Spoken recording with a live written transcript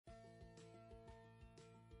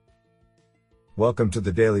Welcome to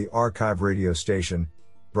the Daily Archive radio station,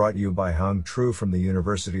 brought you by Hung Tru from the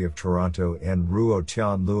University of Toronto and Ruo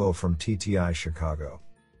Tian Luo from TTI Chicago.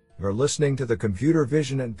 You're listening to the Computer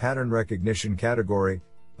Vision and Pattern Recognition category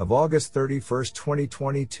of August 31,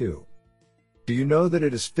 2022. Do you know that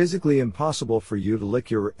it is physically impossible for you to lick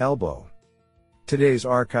your elbow? Today's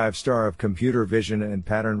archive star of computer vision and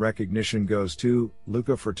pattern recognition goes to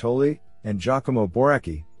Luca Fertoli and Giacomo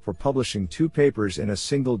Borecki for publishing 2 papers in a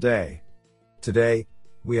single day. Today,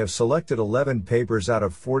 we have selected 11 papers out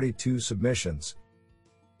of 42 submissions.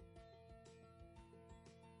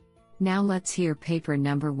 Now let's hear paper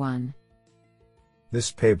number 1.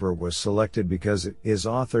 This paper was selected because it is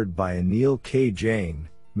authored by Anil K. Jain,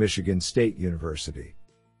 Michigan State University.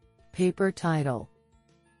 Paper title: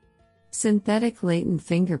 Synthetic Latent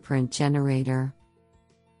Fingerprint Generator.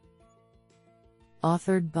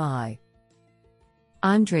 Authored by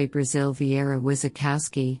Andre Brazil Vieira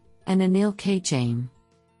Wizakowski and Anil K. Jain.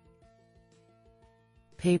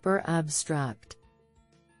 Paper abstract: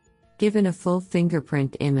 Given a full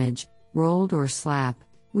fingerprint image, rolled or slap,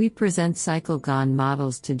 we present cycle-GAN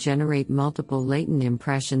models to generate multiple latent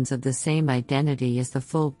impressions of the same identity as the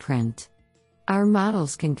full print. Our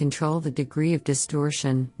models can control the degree of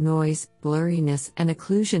distortion, noise, blurriness, and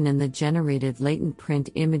occlusion in the generated latent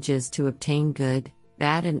print images to obtain good,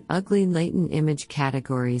 bad, and ugly latent image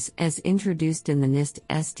categories as introduced in the NIST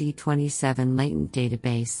SD27 latent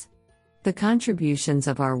database. The contributions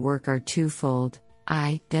of our work are twofold.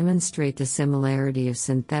 I demonstrate the similarity of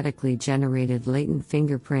synthetically generated latent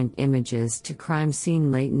fingerprint images to crime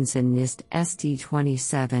scene latents in NIST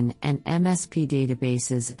SD27 and MSP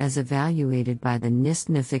databases as evaluated by the NIST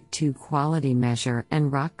NFIC2 quality measure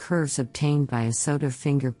and ROC curves obtained by a SOTA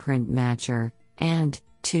fingerprint matcher, and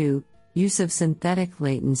 2. Use of synthetic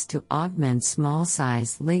latents to augment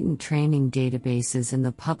small-size latent training databases in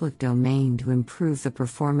the public domain to improve the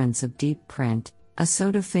performance of DeepPrint, a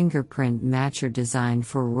SOTA fingerprint matcher designed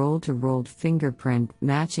for roll-to-rolled fingerprint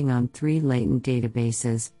matching on 3 latent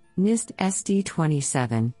databases, NIST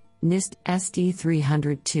SD27, NIST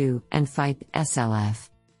SD302, and FITE SLF.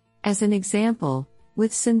 As an example,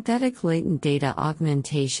 with synthetic latent data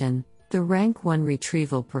augmentation, the Rank 1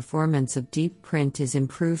 retrieval performance of DeepPrint is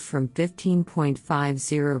improved from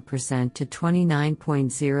 15.50% to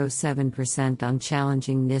 29.07% on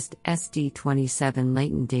challenging NIST SD27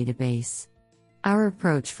 latent database. Our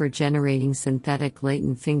approach for generating synthetic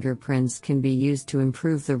latent fingerprints can be used to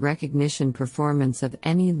improve the recognition performance of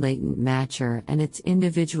any latent matcher and its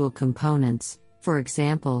individual components, for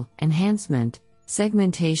example, enhancement,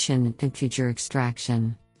 segmentation, and feature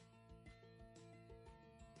extraction.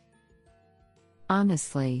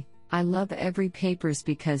 Honestly, I love every papers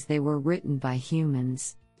because they were written by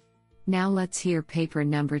humans. Now let's hear paper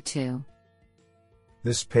number 2.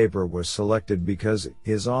 This paper was selected because it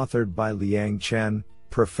is authored by Liang Chen,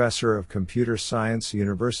 Professor of Computer Science,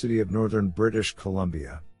 University of Northern British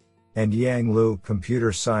Columbia, and Yang Liu,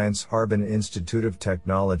 Computer Science, Harbin Institute of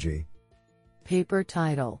Technology. Paper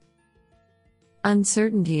title: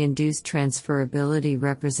 Uncertainty-Induced Transferability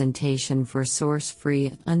Representation for Source-Free,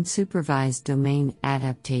 Unsupervised Domain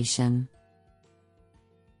Adaptation.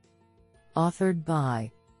 Authored by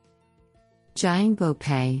Jiangbo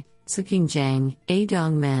Pei, Siqing Zhang,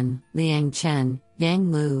 Adong Men, Liang Chen,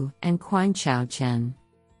 Yang Liu, and Quanchao Chen.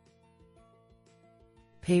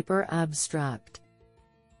 Paper abstract: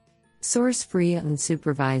 Source-Free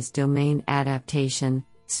Unsupervised Domain Adaptation,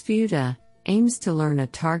 SFUDA, aims to learn a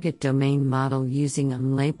target domain model using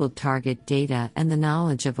unlabeled target data and the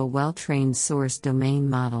knowledge of a well-trained source domain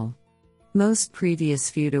model. Most previous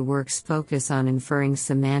SFUDA works focus on inferring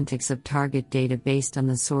semantics of target data based on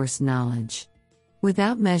the source knowledge.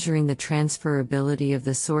 Without measuring the transferability of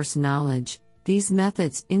the source knowledge, these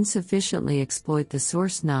methods insufficiently exploit the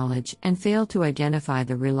source knowledge and fail to identify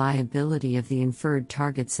the reliability of the inferred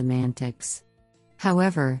target semantics.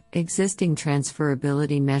 However, existing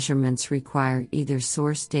transferability measurements require either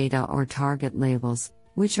source data or target labels,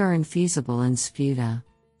 which are infeasible in SFUDA.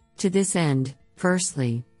 To this end,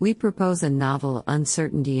 firstly, we propose a novel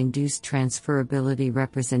uncertainty-induced transferability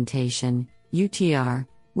representation, UTR,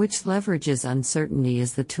 which leverages uncertainty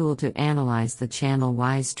as the tool to analyze the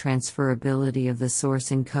channel-wise transferability of the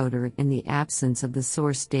source encoder in the absence of the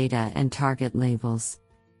source data and target labels.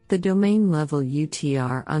 The domain-level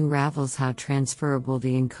UTR unravels how transferable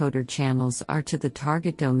the encoder channels are to the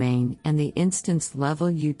target domain, and the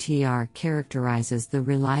instance-level UTR characterizes the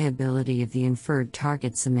reliability of the inferred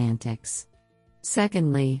target semantics.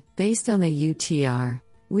 Secondly, based on the UTR,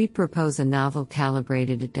 we propose a novel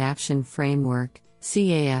calibrated adaptation framework,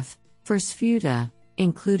 CAF, for SFUDA,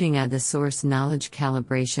 including the source knowledge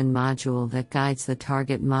calibration module that guides the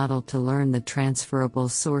target model to learn the transferable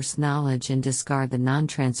source knowledge and discard the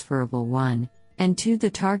non-transferable one, and 2. The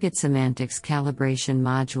target semantics calibration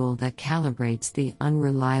module that calibrates the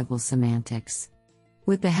unreliable semantics.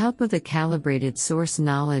 With the help of the calibrated source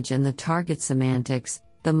knowledge and the target semantics,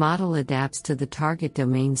 the model adapts to the target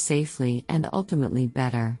domain safely and ultimately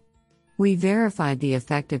better. We verified the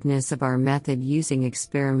effectiveness of our method using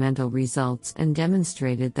experimental results and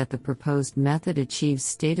demonstrated that the proposed method achieves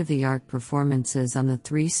state-of-the-art performances on the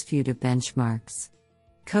 3 SFUTA benchmarks.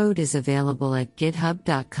 Code is available at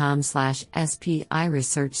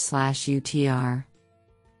github.com/spiresearch/utr.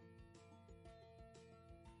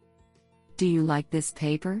 Do you like this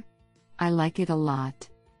paper? I like it a lot.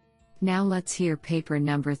 Now let's hear paper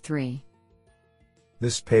number 3.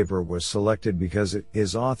 This paper was selected because it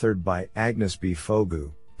is authored by Agnes B.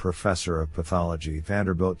 Fogu, Professor of Pathology,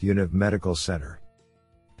 Vanderbilt Univ Medical Center.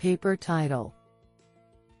 Paper title: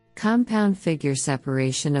 Compound Figure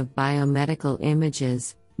Separation of Biomedical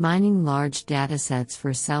Images, Mining Large Datasets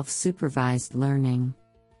for Self-Supervised Learning.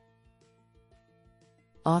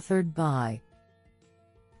 Authored by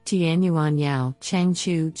Tianyuan Yao,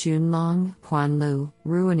 Chengchu Junlong, Huanlu,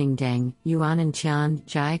 Ruining Deng, Yuanan Qian,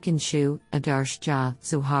 Jiakan Shu, Adarsh Jia,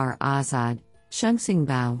 Zuhar Azad, Shengxing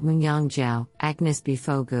Bao, Mungyang Jiao, Agnes B.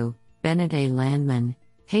 Fogu, Bennett A. Landman,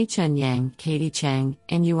 Heichun Yang, Katie Chang,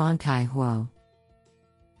 and Yuan Tai Huo.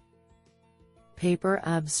 Paper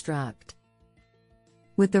abstract: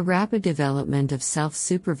 With the rapid development of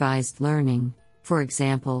self-supervised learning, for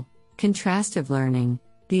example, contrastive learning,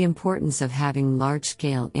 the importance of having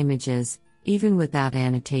large-scale images, even without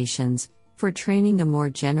annotations, for training a more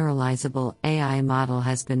generalizable AI model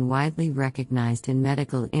has been widely recognized in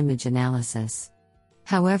medical image analysis.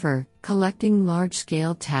 However, collecting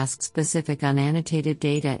large-scale task-specific unannotated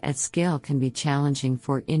data at scale can be challenging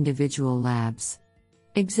for individual labs.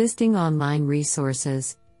 Existing online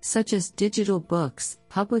resources, such as digital books,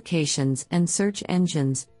 publications, and search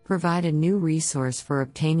engines, provide a new resource for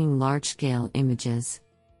obtaining large-scale images.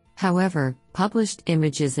 However, published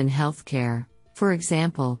images in healthcare, for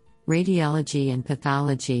example, radiology and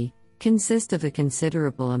pathology, consist of a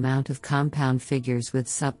considerable amount of compound figures with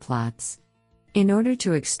subplots. In order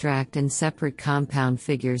to extract and separate compound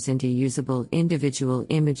figures into usable individual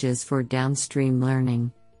images for downstream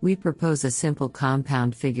learning, we propose a simple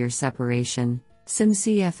compound figure separation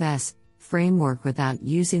 (SIMCFS) framework without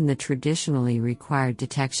using the traditionally required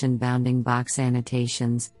detection bounding box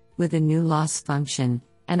annotations, with a new loss function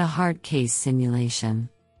and a hard case simulation.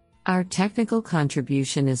 Our technical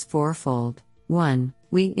contribution is fourfold. 1.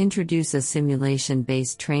 We introduce a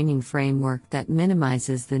simulation-based training framework that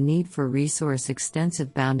minimizes the need for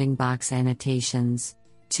resource-extensive bounding box annotations.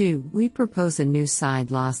 2. We propose a new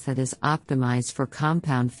side loss that is optimized for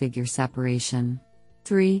compound figure separation.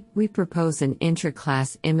 3. We propose an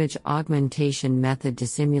intra-class image augmentation method to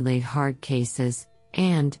simulate hard cases.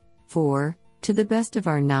 And 4. To the best of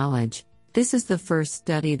our knowledge, this is the first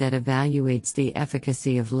study that evaluates the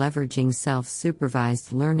efficacy of leveraging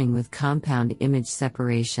self-supervised learning with compound image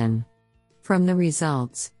separation. From the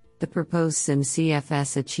results, the proposed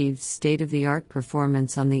SIMCFS achieved state-of-the-art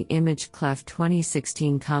performance on the ImageClef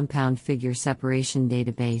 2016 compound figure separation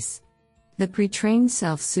database. The pre-trained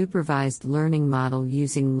self-supervised learning model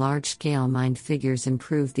using large-scale mined figures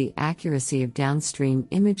improved the accuracy of downstream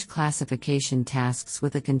image classification tasks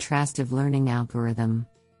with a contrastive learning algorithm.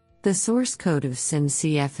 The source code of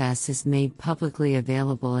SIMCFS is made publicly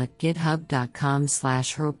available at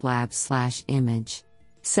github.com/herblab/image.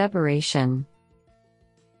 Separation.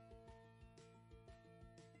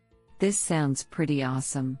 This sounds pretty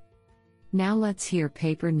awesome. Now let's hear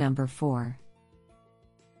paper number 4.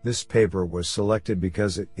 This paper was selected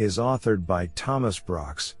because it is authored by Thomas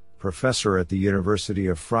Brox, professor at the University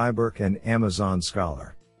of Freiburg and Amazon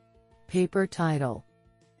scholar. Paper title: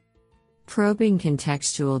 Probing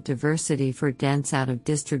Contextual Diversity for Dense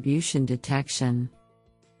Out-of-Distribution Detection.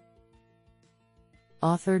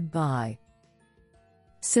 Authored by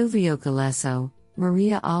Silvio Galesso,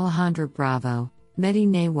 Maria Alejandra Bravo, Mehdi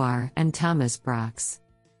Nawar, and Thomas Brox.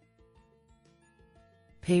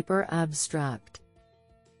 Paper abstract: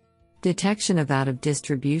 Detection of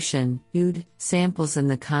out-of-distribution (OOD) samples in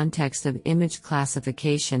the context of image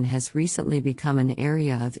classification has recently become an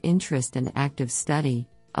area of interest and active study,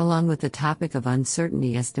 along with the topic of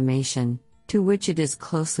uncertainty estimation, to which it is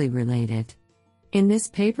closely related. In this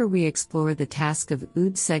paper we explore the task of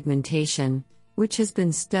OOD segmentation, which has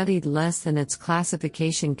been studied less than its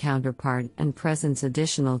classification counterpart and presents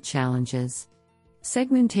additional challenges.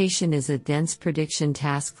 Segmentation is a dense prediction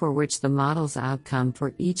task for which the model's outcome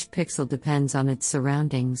for each pixel depends on its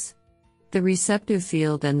surroundings. The receptive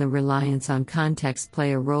field and the reliance on context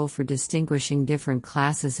play a role for distinguishing different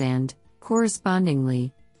classes and,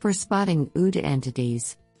 correspondingly, for spotting OODA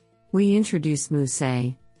entities. We introduce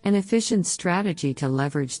MoSE, an efficient strategy to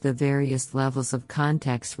leverage the various levels of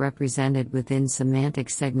context represented within semantic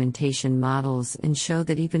segmentation models and show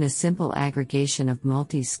that even a simple aggregation of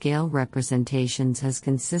multi-scale representations has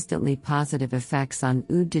consistently positive effects on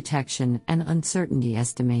OODA detection and uncertainty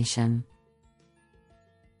estimation.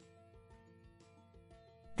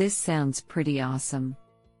 This sounds pretty awesome.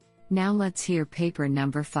 Now let's hear paper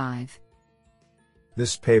number 5.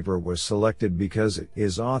 This paper was selected because it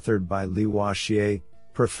is authored by Lihua Xie,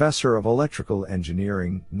 Professor of Electrical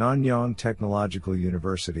Engineering, Nanyang Technological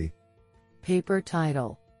University. Paper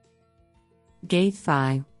title: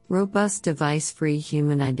 GATE-FI, Robust Device-Free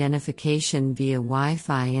Human Identification via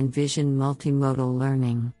Wi-Fi and Vision Multimodal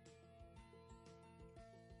Learning.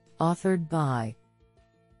 Authored by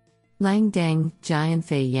Lang Deng,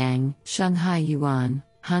 Jianfei Yang, Shanghai Yuan,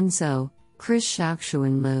 Hanzhou, Chris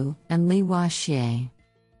Shaoxuan Liu, and Lihua Xie.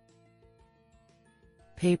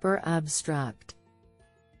 Paper abstract: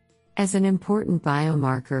 As an important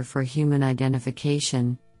biomarker for human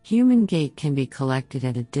identification, human gait can be collected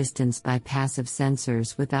at a distance by passive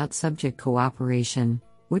sensors without subject cooperation,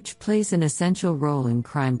 which plays an essential role in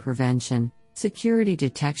crime prevention, security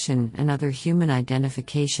detection, and other human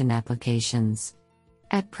identification applications.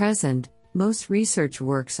 At present, most research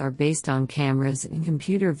works are based on cameras and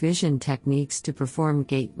computer vision techniques to perform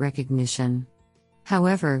gait recognition.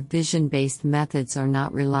 However, vision-based methods are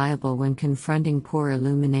not reliable when confronting poor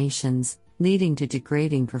illuminations, leading to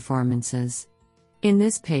degrading performances. In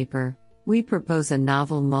this paper, we propose a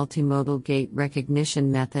novel multimodal gait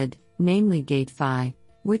recognition method, namely GATE-FI,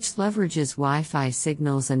 which leverages Wi-Fi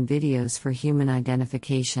signals and videos for human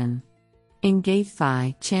identification. In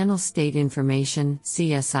GATE-FI, channel state information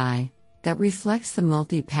 (CSI) that reflects the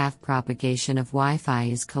multi-path propagation of Wi-Fi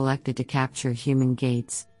is collected to capture human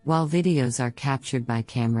gaits, while videos are captured by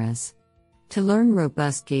cameras. To learn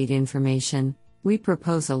robust gait information, we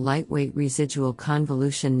propose a lightweight residual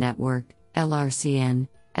convolution network, LRCN,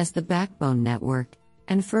 as the backbone network,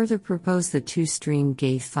 and further propose the two-stream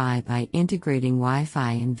GATE-FI by integrating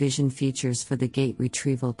Wi-Fi and vision features for the gait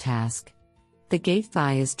retrieval task. The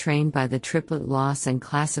GATE-FI is trained by the triplet loss and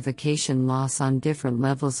classification loss on different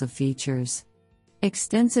levels of features.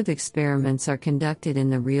 Extensive experiments are conducted in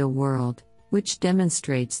the real world, which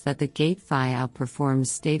demonstrates that the GATE-FI outperforms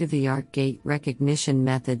state-of-the-art gait recognition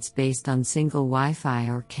methods based on single Wi-Fi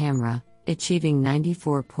or camera, achieving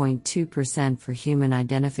 94.2% for human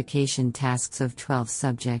identification tasks of 12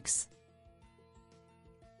 subjects.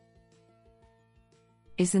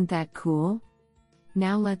 Isn't that cool?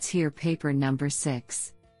 Now let's hear paper number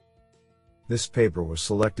 6. This paper was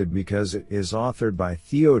selected because it is authored by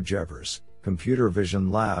Theo Jevers, Computer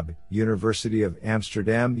Vision Lab, University of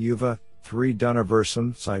Amsterdam UvA, 3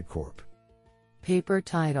 Duniversum Sitecorp. Paper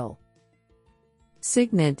title: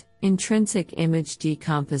 SIGNIT, Intrinsic Image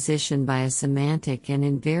Decomposition by a Semantic and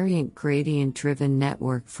Invariant Gradient-Driven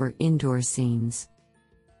Network for Indoor Scenes.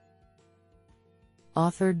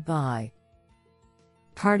 Authored by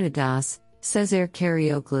Partha Das, Sezer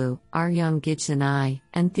Karaoglu, Aryang Gidsanai,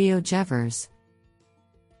 and Theo Jevers.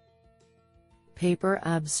 Paper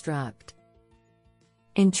abstract: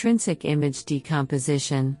 Intrinsic image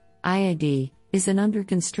decomposition, IID, is an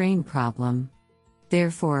under-constrained problem.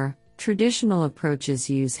 Therefore, traditional approaches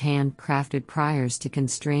use hand-crafted priors to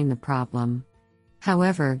constrain the problem.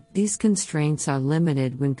 However, these constraints are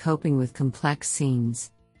limited when coping with complex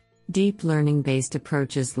scenes. Deep learning-based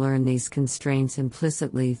approaches learn these constraints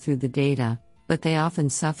implicitly through the data, but they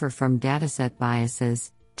often suffer from dataset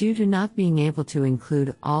biases, due to not being able to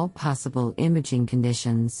include all possible imaging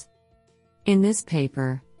conditions. In this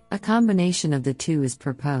paper, a combination of the two is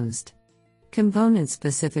proposed.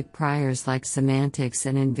 Component-specific priors like semantics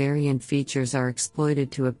and invariant features are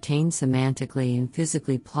exploited to obtain semantically and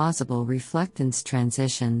physically plausible reflectance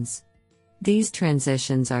transitions. These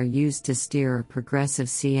transitions are used to steer a progressive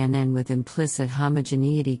CNN with implicit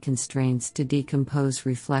homogeneity constraints to decompose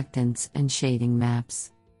reflectance and shading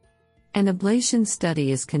maps. An ablation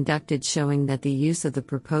study is conducted showing that the use of the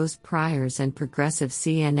proposed priors and progressive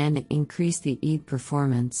CNN increase the EID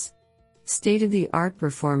performance. State-of-the-art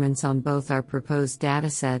performance on both our proposed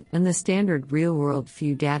dataset and the standard real-world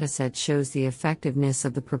Phew dataset shows the effectiveness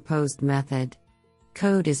of the proposed method.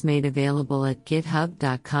 Code is made available at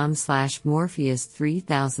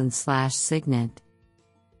github.com/morpheus3000/signit.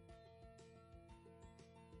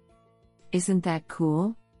 Isn't that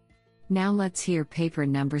cool? Now let's hear paper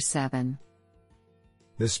number 7.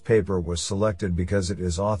 This paper was selected because it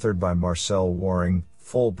is authored by Marcel Waring,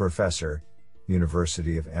 full professor,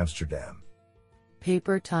 University of Amsterdam.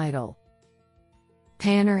 Paper title: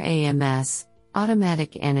 Panner AMS,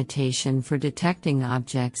 Automatic Annotation for Detecting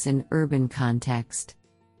Objects in Urban Context.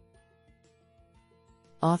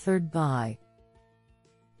 Authored by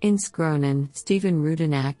Ince Groenen, Stephen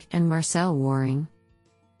Rudenack, and Marcel Waring.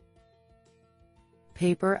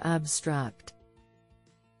 Paper abstract: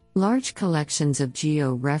 Large collections of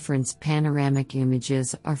geo-referenced panoramic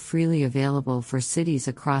images are freely available for cities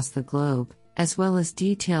across the globe, as well as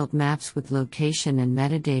detailed maps with location and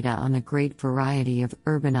metadata on a great variety of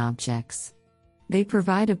urban objects. They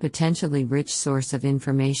provide a potentially rich source of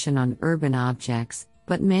information on urban objects,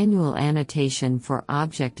 but manual annotation for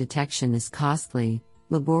object detection is costly,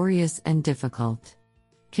 laborious, and difficult.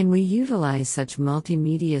 Can we utilize such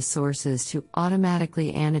multimedia sources to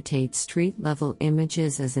automatically annotate street-level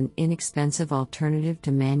images as an inexpensive alternative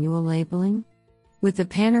to manual labeling? With the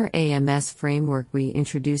Panner AMS framework, we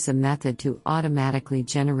introduce a method to automatically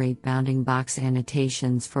generate bounding box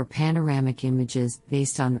annotations for panoramic images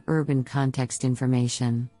based on urban context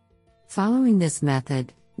information. Following this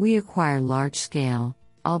method, we acquire large-scale,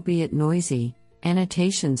 albeit noisy,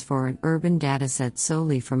 annotations for an urban dataset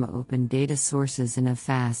solely from open data sources in a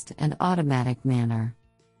fast and automatic manner.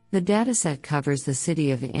 The dataset covers the city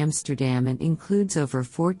of Amsterdam and includes over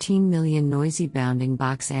 14 million noisy bounding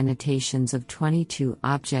box annotations of 22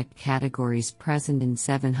 object categories present in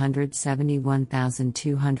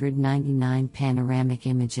 771,299 panoramic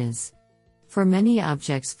images. For many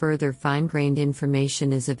objects, further fine-grained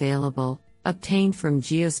information is available, obtained from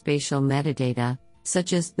geospatial metadata,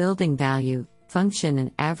 such as building value, function,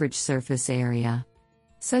 and average surface area.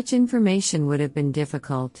 Such information would have been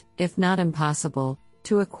difficult, if not impossible,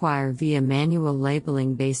 to acquire via manual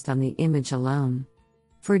labeling based on the image alone.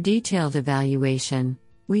 For detailed evaluation,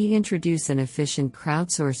 we introduce an efficient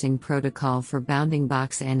crowdsourcing protocol for bounding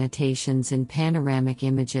box annotations in panoramic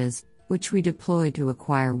images, which we deploy to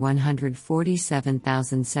acquire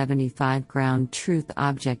 147,075 ground truth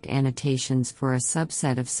object annotations for a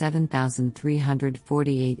subset of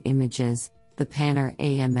 7,348 images, the Panner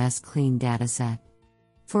AMS Clean dataset.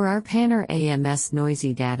 For our Panner AMS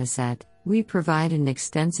Noisy dataset, we provide an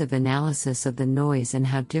extensive analysis of the noise and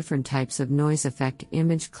how different types of noise affect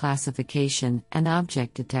image classification and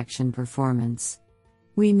object detection performance.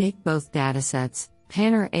 We make both datasets,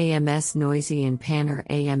 Panner AMS Noisy and Panner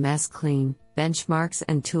AMS Clean, benchmarks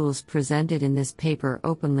and tools presented in this paper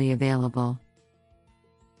openly available.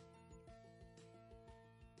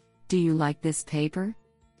 Do you like this paper?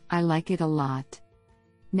 I like it a lot.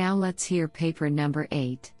 Now let's hear paper number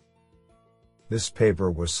 8. This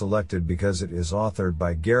paper was selected because it is authored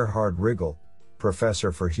by Gerhard Rigel,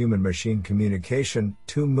 Professor for Human-Machine Communication,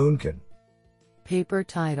 TU München. Paper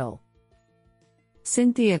title: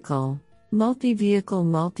 Syntheacal, Multi-Vehicle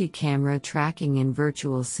Multi-Camera Tracking in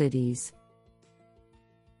Virtual Cities.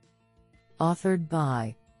 Authored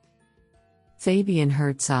by Fabian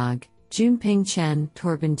Herzog, Junping Chen,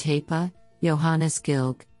 Torben Tepe, Johannes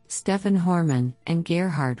Gilg, Stefan Hormann, and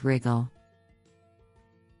Gerhard Rigel.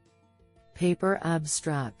 Paper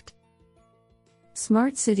abstract: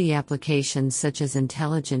 Smart city applications such as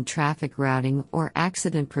intelligent traffic routing or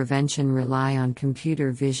accident prevention rely on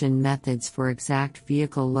computer vision methods for exact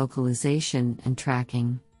vehicle localization and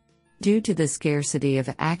tracking. Due to the scarcity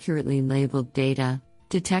of accurately labeled data,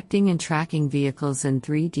 detecting and tracking vehicles in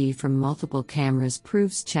 3D from multiple cameras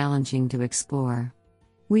proves challenging to explore.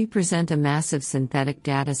 We present a massive synthetic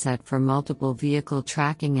dataset for multiple vehicle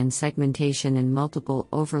tracking and segmentation in multiple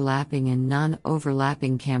overlapping and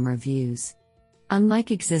non-overlapping camera views.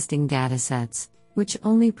 Unlike existing datasets, which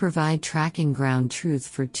only provide tracking ground truth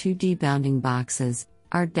for 2D bounding boxes,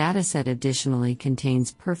 our dataset additionally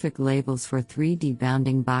contains perfect labels for 3D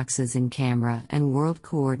bounding boxes in camera and world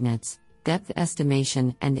coordinates, depth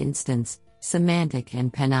estimation and instance, semantic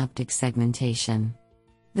and panoptic segmentation.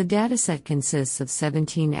 The dataset consists of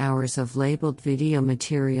 17 hours of labeled video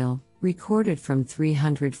material, recorded from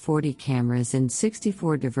 340 cameras in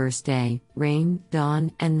 64 diverse day, rain, dawn,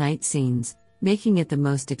 and night scenes, making it the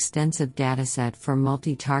most extensive dataset for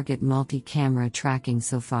multi-target multi-camera tracking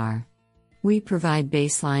so far. We provide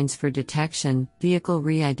baselines for detection, vehicle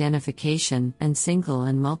re-identification, and single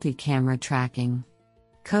and multi-camera tracking.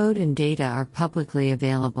 Code and data are publicly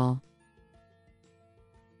available.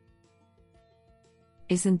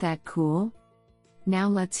 Isn't that cool? Now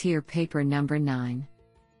let's hear paper number 9.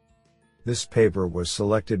 This paper was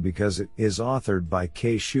selected because it is authored by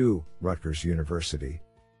Kei Xu, Rutgers University.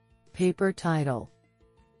 Paper title: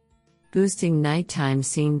 Boosting Nighttime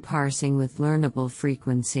Scene Parsing with Learnable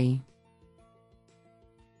Frequency.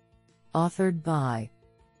 Authored by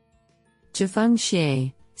Zhifeng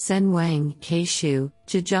Xie, Sen Wang, Ke Shu,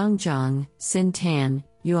 Zhizhang Zhang, Xin Tan,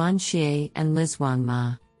 Yuan Xie, and Lizhuang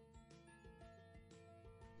Ma.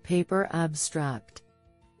 Paper Abstract.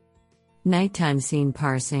 Nighttime Scene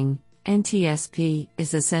Parsing, NTSP,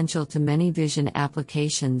 is essential to many vision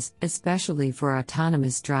applications, especially for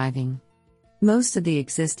autonomous driving. Most of the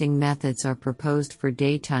existing methods are proposed for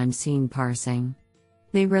daytime scene parsing.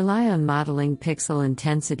 They rely on modeling pixel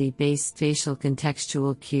intensity-based spatial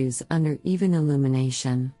contextual cues under even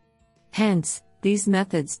illumination. Hence, these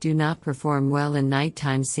methods do not perform well in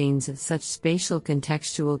nighttime scenes as such spatial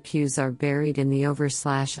contextual cues are buried in the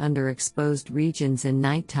over/underexposed regions in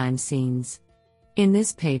nighttime scenes. In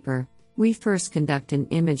this paper, we first conduct an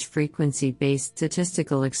image frequency-based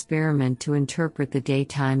statistical experiment to interpret the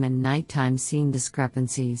daytime and nighttime scene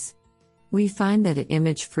discrepancies. We find that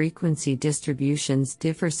image frequency distributions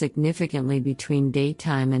differ significantly between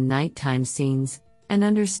daytime and nighttime scenes, and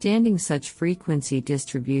understanding such frequency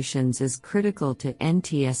distributions is critical to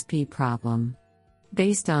NTSP problem.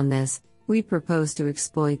 Based on this, we propose to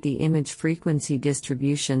exploit the image frequency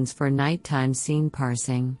distributions for nighttime scene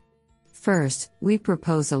parsing. First, we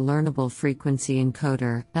propose a learnable frequency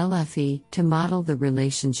encoder (LFE) to model the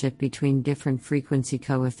relationship between different frequency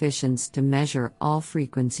coefficients to measure all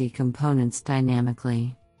frequency components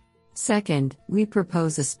dynamically. Second, we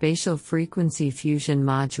propose a spatial frequency fusion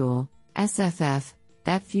module (SFF)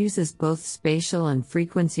 that fuses both spatial and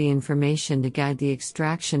frequency information to guide the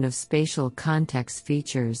extraction of spatial context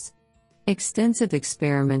features. Extensive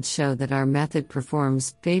experiments show that our method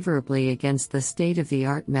performs favorably against the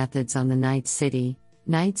state-of-the-art methods on the Night City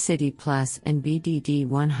Plus, and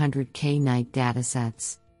BDD100K night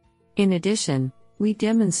datasets. In addition, we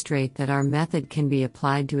demonstrate that our method can be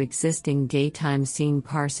applied to existing daytime scene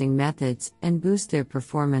parsing methods and boost their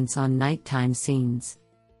performance on nighttime scenes.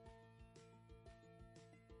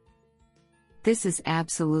 This is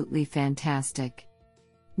absolutely fantastic.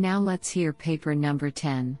 Now let's hear paper number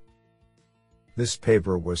 10. This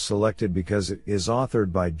paper was selected because it is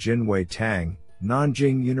authored by Jinwei Tang,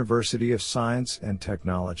 Nanjing University of Science and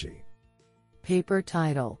Technology. Paper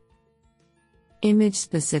title: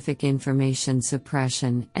 Image-specific information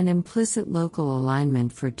suppression and implicit local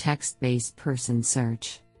alignment for text-based person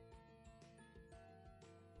search.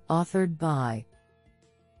 Authored by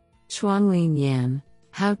Xuanlin Yan,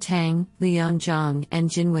 Hao Tang, Liang Zhang, and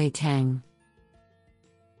Jinwei Tang.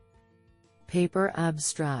 Paper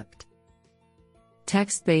abstract: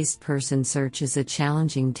 Text-based person search is a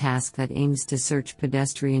challenging task that aims to search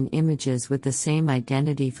pedestrian images with the same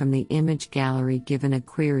identity from the image gallery given a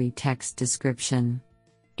query text description.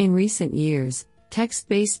 In recent years,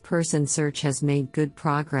 text-based person search has made good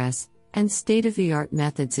progress, and state-of-the-art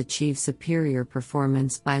methods achieve superior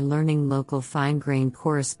performance by learning local fine-grained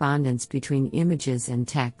correspondence between images and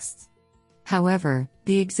texts. However,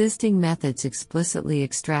 the existing methods explicitly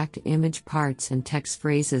extract image parts and text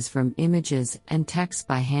phrases from images and text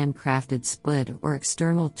by handcrafted split or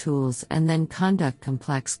external tools and then conduct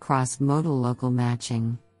complex cross-modal local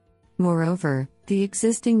matching. Moreover, the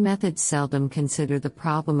existing methods seldom consider the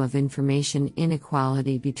problem of information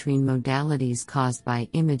inequality between modalities caused by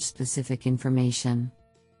image-specific information.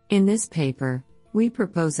 In this paper, we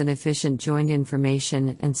propose an efficient joint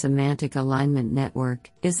information and semantic alignment network,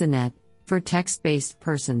 ISANET, for text-based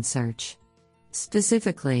person search.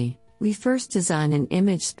 Specifically, we first design an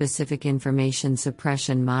image-specific information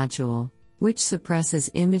suppression module, which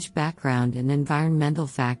suppresses image background and environmental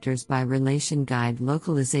factors by relation guide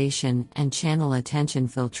localization and channel attention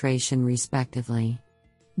filtration respectively.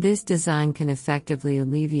 This design can effectively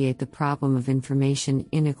alleviate the problem of information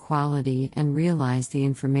inequality and realize the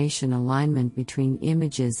information alignment between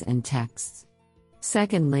images and texts.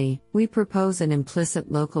 Secondly, we propose an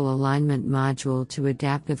implicit local alignment module to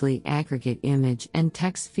adaptively aggregate image and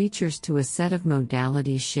text features to a set of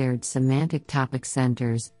modality shared semantic topic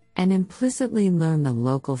centers, and implicitly learn the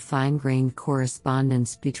local fine-grained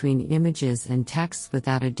correspondence between images and texts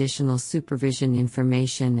without additional supervision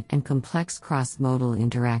information and complex cross-modal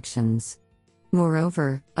interactions.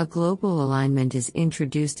 Moreover, a global alignment is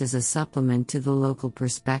introduced as a supplement to the local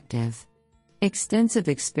perspective. Extensive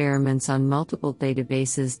experiments on multiple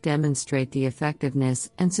databases demonstrate the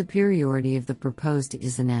effectiveness and superiority of the proposed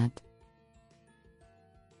ISANET.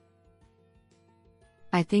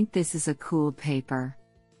 I think this is a cool paper.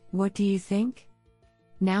 What do you think?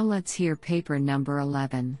 Now let's hear paper number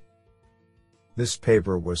 11. This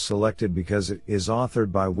paper was selected because it is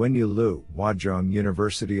authored by Wenyu Liu, Huazhong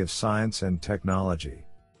University of Science and Technology,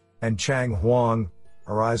 and Chang Huang,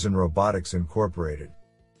 Horizon Robotics Incorporated.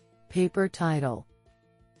 Paper title: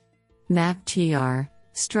 MapTR,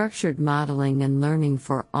 Structured Modeling and Learning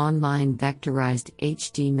for Online Vectorized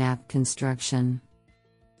HD Map Construction.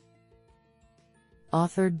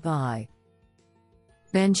 Authored by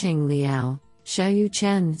Bencheng Liao, Xiaoyu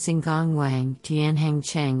Chen, Xingong Wang, Tianheng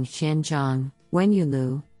Cheng, Xianzhang, Wenyu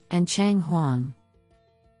Lu, and Chang Huang.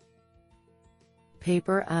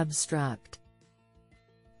 Paper abstract: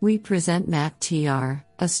 We present MapTR,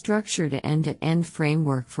 a structured end-to-end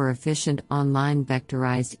framework for efficient online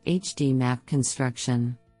vectorized HD map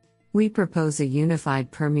construction. We propose a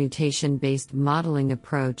unified permutation-based modeling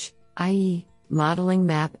approach, i.e., modeling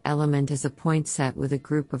map element as a point set with a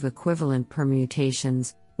group of equivalent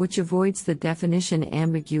permutations, which avoids the definition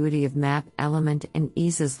ambiguity of map element and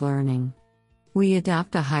eases learning. We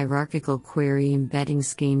adopt a hierarchical query embedding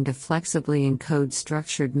scheme to flexibly encode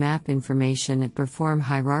structured map information and perform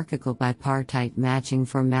hierarchical bipartite matching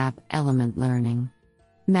for map element learning.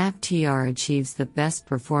 MapTR achieves the best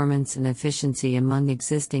performance and efficiency among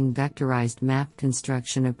existing vectorized map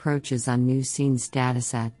construction approaches on new scenes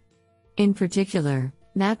dataset. In particular,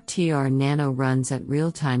 MapTR Nano runs at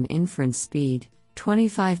real-time inference speed,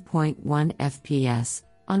 25.1 fps,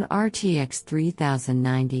 on RTX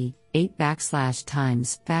 3090, 8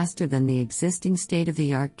 faster than the existing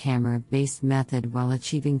state-of-the-art camera-based method while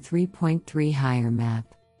achieving 3.3 higher map.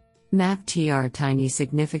 MapTR Tiny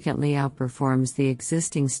significantly outperforms the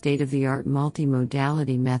existing state-of-the-art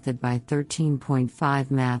multimodality method by 13.5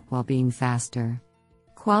 map while being faster.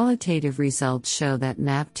 Qualitative results show that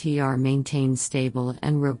MapTR maintains stable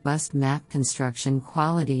and robust map construction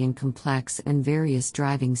quality in complex and various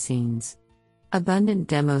driving scenes. Abundant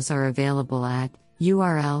demos are available at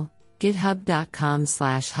URL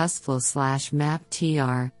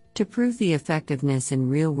github.com/husful/maptr to prove the effectiveness in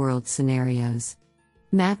real-world scenarios.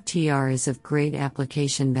 MapTR is of great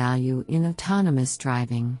application value in autonomous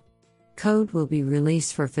driving. Code will be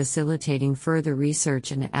released for facilitating further research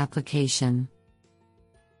and application.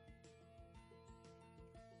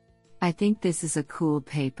 I think this is a cool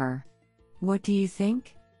paper. What do you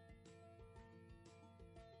think?